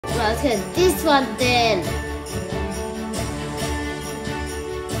to this one then.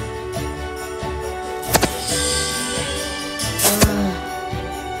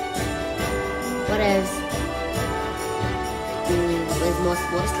 What else? There's more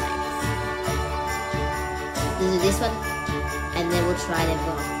slides. We'll do this one, and then we'll try the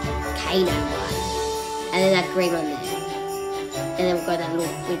volcano one, and then that green one there, and then we've got that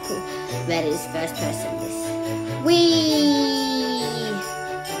little cool that is first person. This. Whee!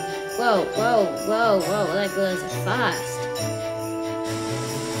 Whoa, whoa, whoa, whoa! That goes fast.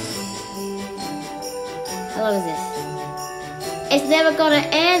 How long is this? It's never gonna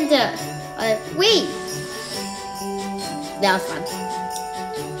end. Whee! That was fun.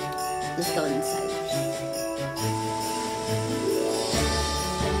 Let's go inside.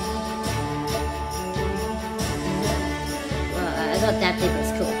 Well, I thought that thing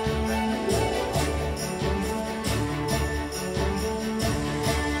was cool.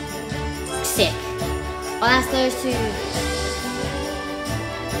 Sick. Oh, that's those two.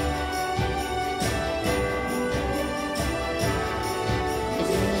 Is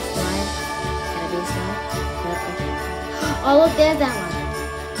it a slide? Can it be a slide? Oh, look, there's that one.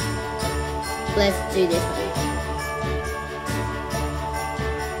 Let's do this one.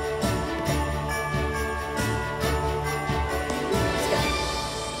 Let's go.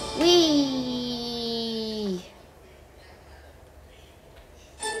 Whee!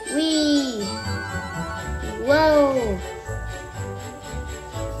 Whee! Whoa!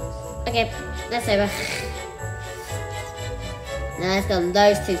 Okay, that's over. Now let's go on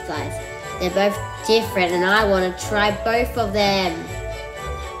those two slides. They're both different and I want to try both of them.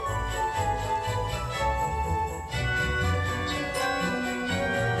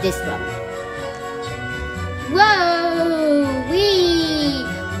 This one. Whoa! Wee!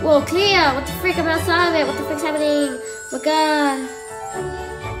 Whoa, clear! What the frick? I'm outside of it. What the frick's happening? Oh my god.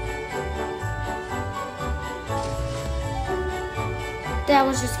 That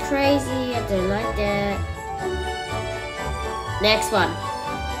was just crazy. I don't like that. Next one.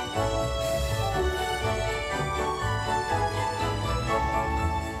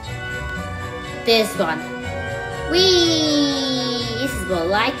 This one. Whee! This is more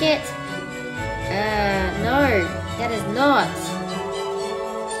like it. No, that is not.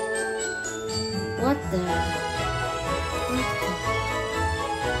 What the?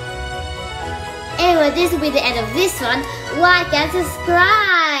 Anyway, this will be the end of this one. Like and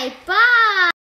subscribe. Bye!